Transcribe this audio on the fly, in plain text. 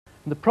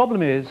And the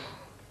problem is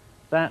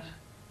that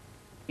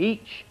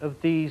each of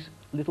these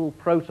little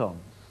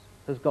protons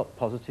has got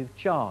positive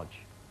charge.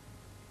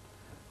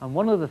 And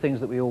one of the things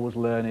that we always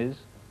learn is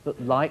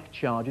that like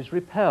charges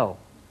repel.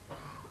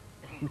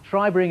 You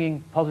try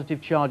bringing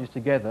positive charges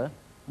together,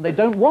 and they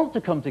don't want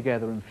to come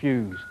together and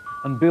fuse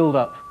and build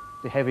up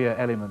the heavier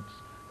elements.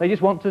 They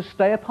just want to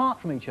stay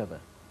apart from each other.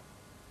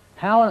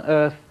 How on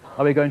earth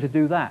are we going to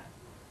do that?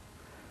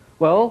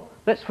 Well,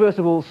 let's first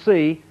of all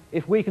see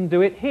if we can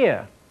do it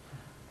here.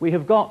 We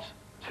have got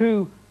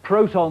two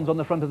protons on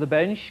the front of the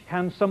bench.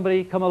 Can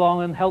somebody come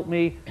along and help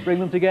me bring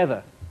them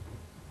together?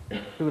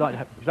 Who would like to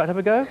have, would you like to have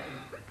a go?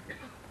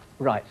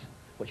 Right.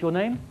 What's your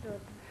name?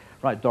 Dorothy.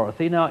 Right,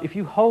 Dorothy. Now, if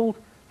you hold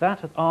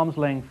that at arm's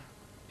length,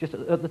 just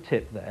at the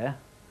tip there,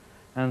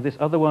 and this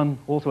other one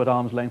also at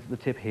arm's length at the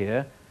tip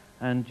here,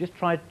 and just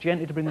try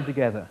gently to bring them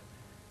together.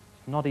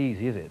 It's not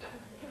easy, is it?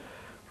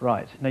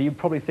 Right. Now, you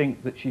probably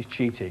think that she's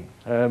cheating.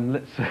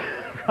 Let's...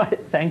 Right,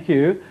 thank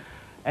you.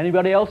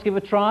 Anybody else give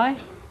a try?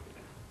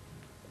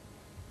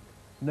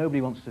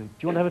 Nobody wants to. Do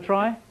you want to have a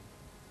try?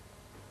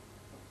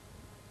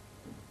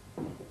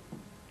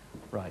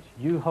 Right.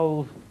 You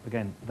hold,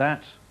 again,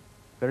 that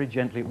very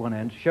gently at one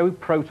end. Show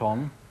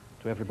proton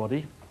to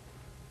everybody.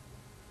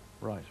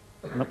 Right.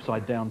 An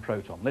upside down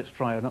proton. Let's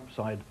try an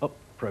upside up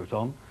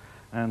proton,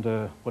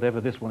 and whatever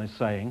this one is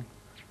saying,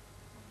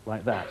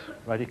 like that.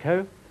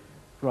 Righty-co?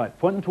 Right,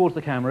 point them towards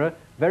the camera,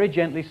 very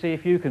gently see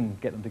if you can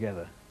get them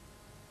together.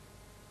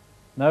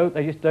 No,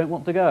 they just don't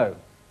want to go.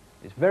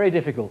 It's very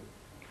difficult.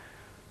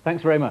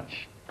 Thanks very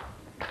much.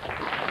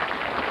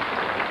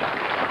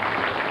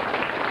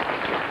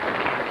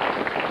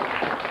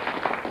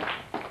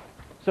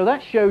 So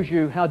that shows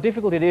you how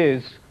difficult it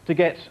is to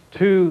get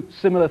two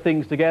similar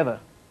things together.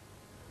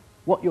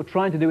 What you're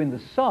trying to do in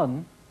the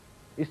sun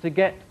is to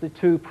get the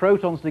two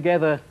protons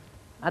together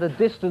at a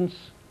distance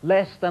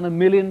less than a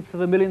millionth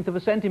of a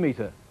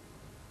centimetre.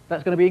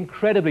 That's going to be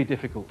incredibly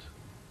difficult.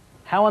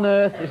 How on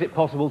earth is it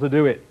possible to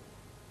do it?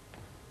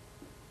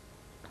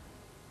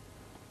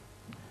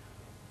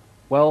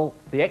 Well,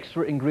 the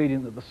extra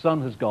ingredient that the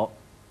sun has got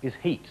is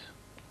heat.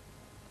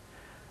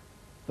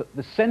 But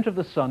the centre of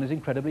the sun is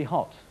incredibly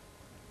hot.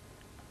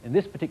 In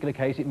this particular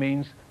case, it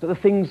means that the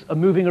things are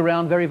moving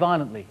around very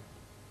violently.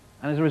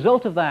 And as a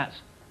result of that,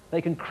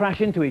 they can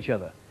crash into each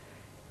other.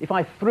 If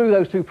I threw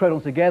those two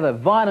protons together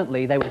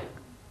violently, they would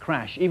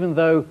crash, even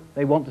though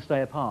they want to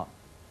stay apart.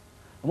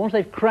 And once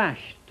they've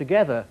crashed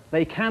together,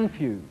 they can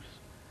fuse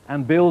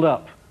and build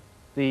up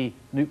the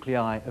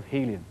nuclei of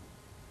helium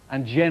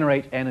and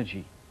generate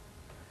energy.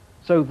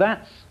 So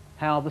that's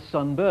how the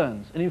sun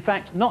burns. And in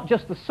fact, not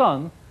just the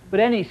sun, but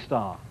any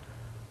star.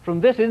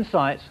 From this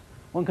insight,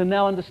 one can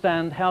now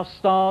understand how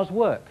stars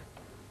work.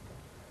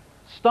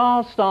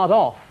 Stars start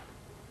off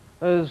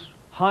as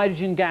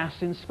hydrogen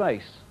gas in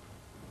space.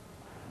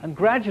 And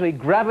gradually,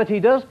 gravity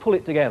does pull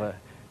it together.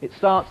 It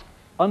starts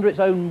under its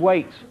own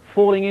weight,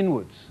 falling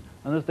inwards.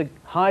 And as the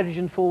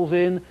hydrogen falls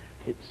in,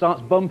 it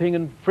starts bumping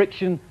and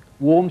friction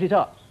warms it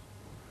up.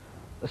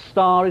 A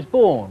star is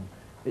born.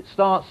 It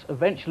starts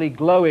eventually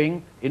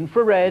glowing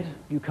infrared.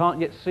 You can't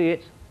yet see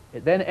it.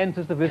 It then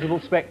enters the visible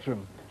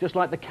spectrum, just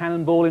like the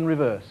cannonball in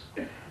reverse.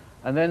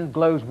 And then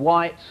glows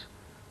white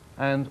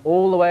and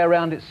all the way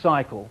around its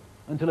cycle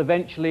until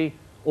eventually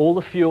all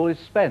the fuel is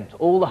spent.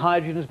 All the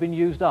hydrogen has been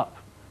used up.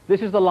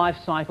 This is the life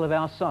cycle of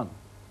our sun.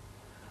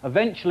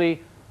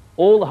 Eventually,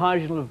 all the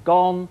hydrogen will have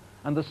gone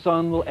and the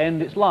sun will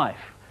end its life.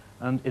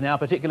 And in our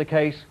particular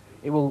case,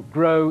 it will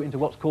grow into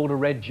what's called a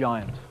red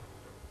giant.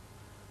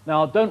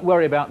 Now, don't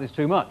worry about this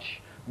too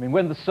much. I mean,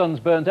 when the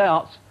sun's burnt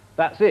out,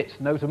 that's it,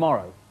 no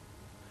tomorrow.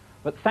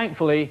 But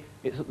thankfully,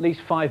 it's at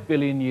least 5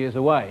 billion years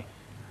away.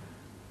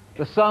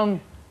 The sun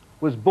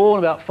was born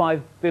about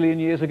 5 billion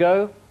years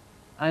ago,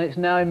 and it's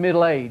now in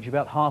middle age,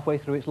 about halfway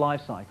through its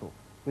life cycle,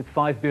 with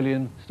 5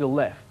 billion still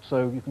left,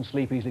 so you can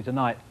sleep easily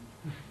tonight.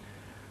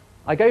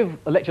 I gave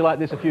a lecture like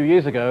this a few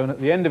years ago, and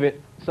at the end of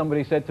it,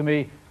 somebody said to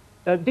me,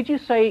 did you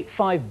say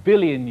 5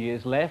 billion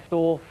years left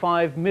or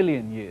 5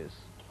 million years?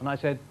 And I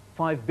said,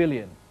 5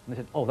 billion. And they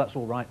said, oh, that's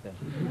all right then.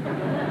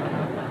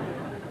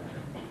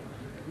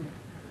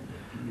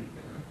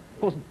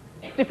 Of course,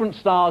 different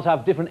stars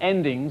have different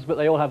endings, but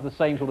they all have the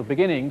same sort of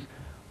beginnings.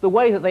 The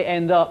way that they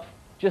end up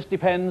just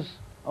depends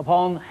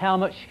upon how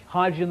much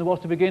hydrogen there was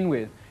to begin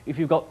with. If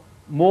you've got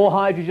more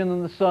hydrogen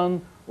than the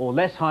sun, or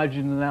less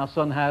hydrogen than our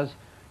sun has,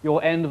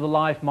 your end of the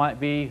life might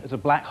be as a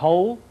black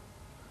hole,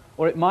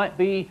 or it might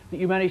be that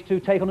you manage to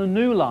take on a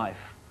new life,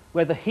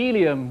 where the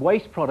helium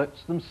waste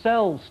products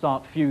themselves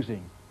start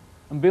fusing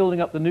and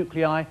building up the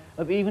nuclei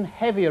of even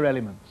heavier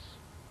elements,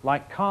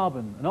 like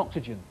carbon and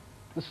oxygen,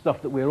 the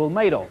stuff that we're all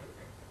made of.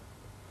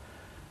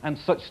 And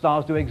such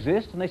stars do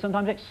exist, and they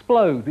sometimes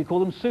explode. We call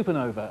them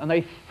supernovae, and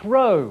they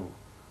throw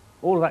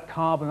all of that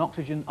carbon,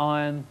 oxygen,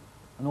 iron,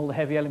 and all the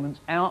heavy elements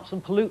out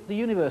and pollute the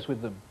universe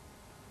with them.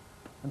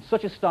 And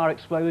such a star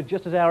exploded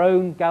just as our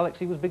own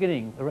galaxy was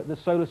beginning, the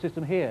solar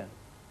system here.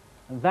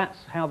 And that's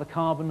how the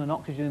carbon and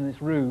oxygen in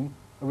this room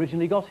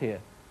originally got here,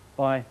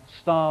 by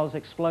stars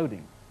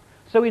exploding.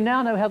 So we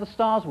now know how the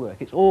stars work.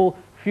 It's all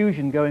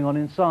fusion going on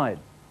inside.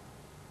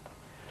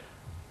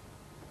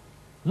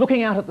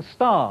 Looking out at the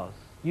stars,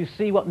 you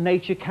see what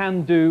nature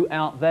can do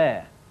out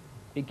there.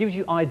 It gives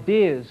you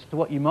ideas to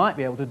what you might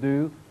be able to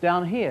do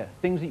down here,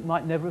 things that you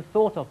might never have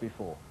thought of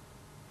before.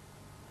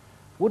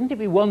 Wouldn't it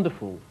be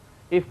wonderful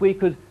if we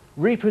could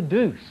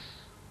reproduce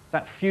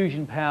that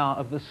fusion power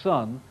of the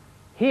sun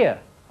here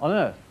on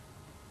Earth?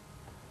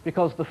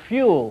 Because the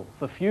fuel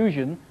for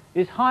fusion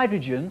is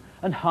hydrogen,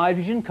 and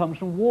hydrogen comes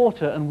from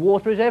water, and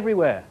water is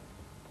everywhere.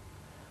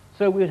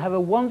 So we'd have a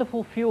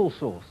wonderful fuel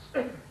source.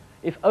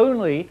 If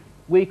only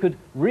we could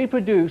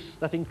reproduce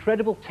that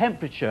incredible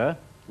temperature,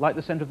 like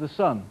the center of the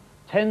sun,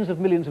 tens of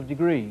millions of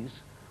degrees,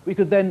 we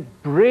could then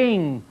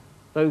bring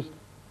those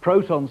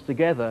protons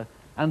together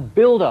and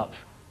build up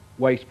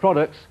waste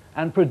products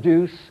and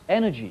produce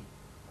energy.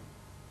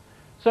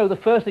 So the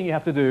first thing you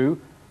have to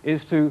do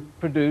is to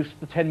produce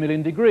the 10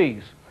 million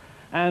degrees.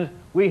 And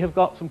we have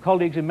got some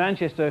colleagues in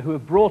Manchester who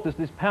have brought us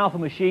this powerful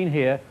machine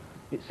here.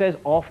 It says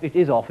off. It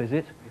is off, is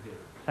it? It is.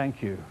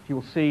 Thank you.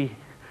 You'll see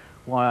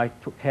why I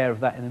took care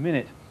of that in a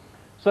minute.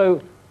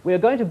 So we are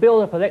going to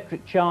build up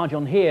electric charge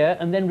on here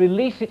and then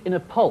release it in a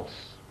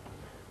pulse.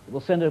 It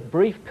will send a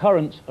brief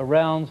current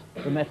around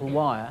the metal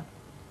wire,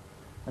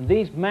 and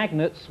these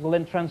magnets will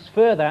then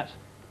transfer that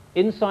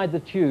inside the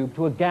tube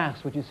to a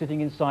gas which is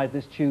sitting inside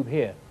this tube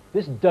here.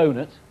 This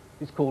donut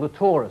is called a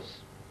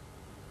torus.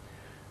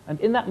 And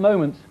in that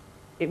moment,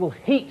 it will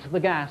heat the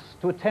gas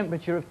to a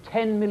temperature of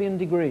 10 million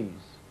degrees.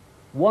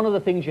 One of the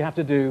things you have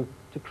to do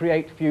to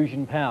create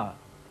fusion power.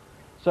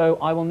 So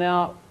I will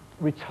now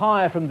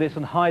retire from this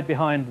and hide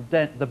behind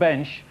the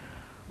bench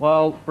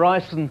while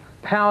Bryson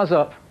powers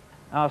up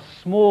our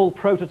small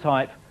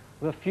prototype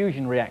of a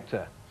fusion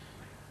reactor.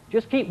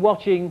 Just keep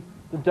watching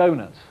the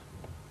donut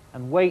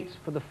and wait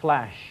for the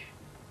flash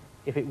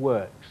if it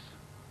works.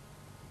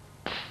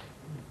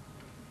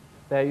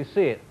 There you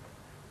see it.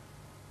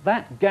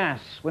 That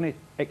gas, when it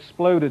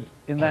exploded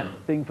in that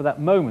thing for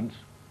that moment,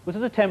 was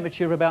at a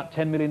temperature of about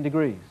 10 million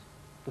degrees,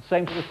 the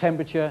same sort of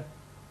temperature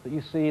that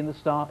you see in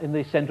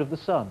the center of the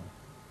sun.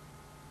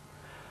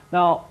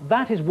 Now,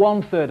 that is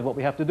 1/3 of what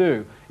we have to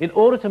do. In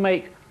order to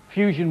make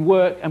fusion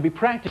work and be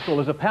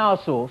practical as a power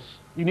source,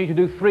 you need to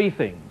do 3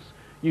 things.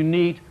 You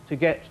need to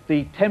get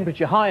the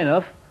temperature high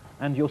enough,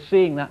 and you're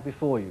seeing that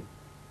before you.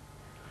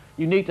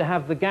 You need to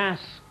have the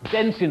gas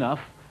dense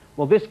enough.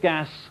 Well, this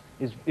gas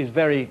is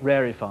very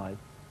rarefied.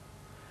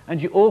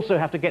 And you also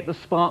have to get the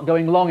spark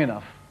going long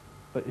enough.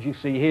 But as you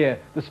see here,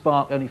 the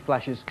spark only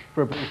flashes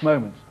for a brief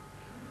moment.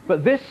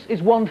 But this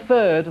is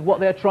 1/3 of what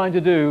they're trying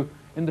to do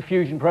in the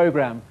fusion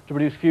program to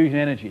produce fusion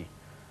energy.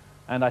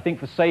 And I think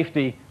for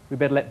safety, we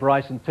better let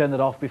Bryson turn that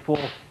off before,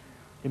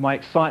 in my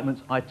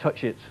excitement, I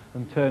touch it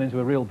and turn into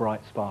a real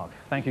bright spark.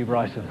 Thank you,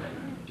 Bryson.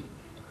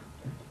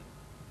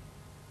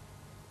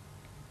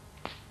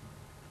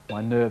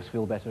 My nerves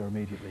feel better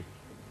immediately.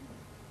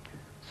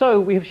 So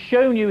we have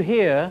shown you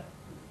here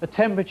a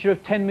temperature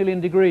of 10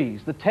 million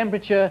degrees, the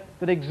temperature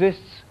that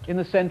exists in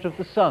the center of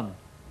the sun,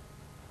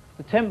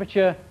 the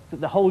temperature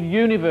that the whole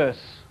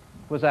universe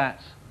was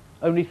at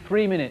only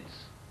 3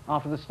 minutes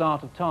after the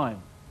start of time.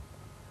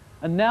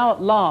 And now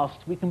at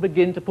last we can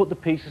begin to put the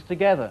pieces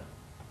together.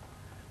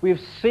 We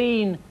have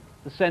seen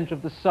the center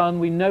of the sun,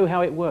 we know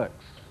how it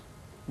works.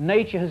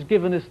 Nature has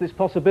given us this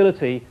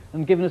possibility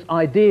and given us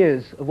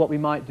ideas of what we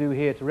might do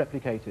here to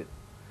replicate it.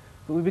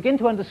 But we begin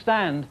to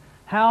understand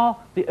how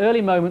the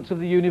early moments of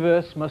the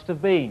universe must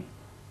have been.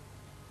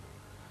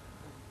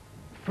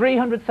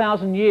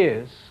 300,000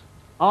 years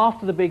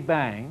after the Big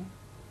Bang,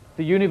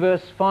 the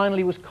universe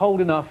finally was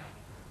cold enough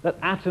that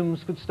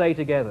atoms could stay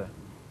together,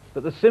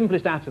 that the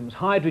simplest atoms,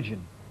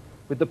 hydrogen,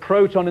 with the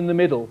proton in the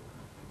middle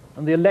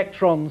and the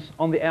electrons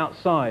on the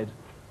outside,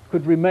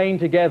 could remain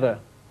together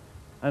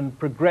and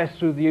progress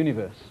through the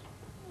universe.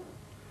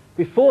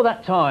 Before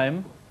that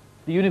time,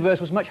 the universe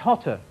was much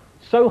hotter,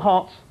 so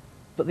hot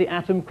that the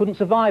atom couldn't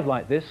survive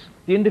like this.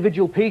 The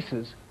individual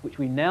pieces, which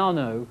we now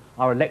know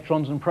are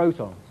electrons and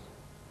protons,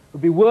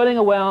 would be whirling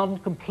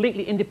around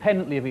completely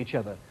independently of each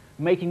other,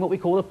 making what we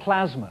call a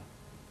plasma.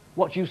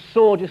 What you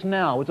saw just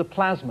now was a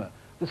plasma.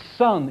 The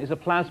sun is a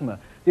plasma.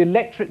 The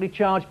electrically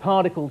charged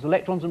particles,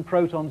 electrons and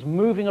protons,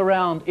 moving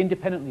around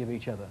independently of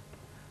each other.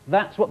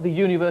 That's what the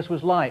universe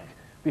was like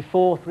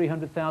before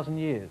 300,000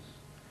 years.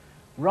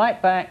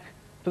 Right back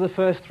to the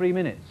first 3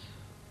 minutes.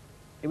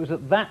 It was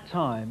at that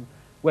time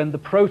when the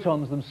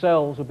protons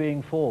themselves were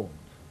being formed.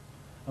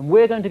 And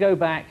we're going to go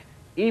back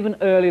even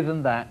earlier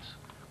than that.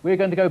 We're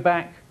going to go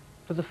back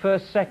to the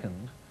first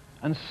second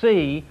and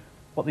see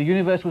what the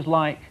universe was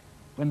like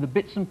when the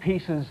bits and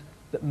pieces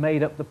that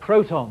made up the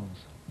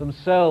protons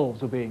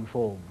themselves were being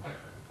formed.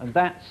 And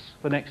that's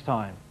for next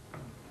time.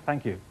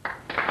 Thank you.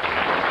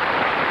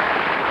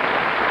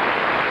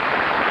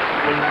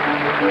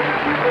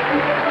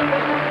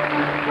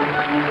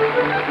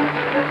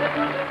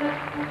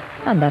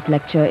 And that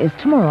lecture is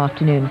tomorrow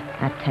afternoon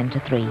at 10 to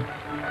 3.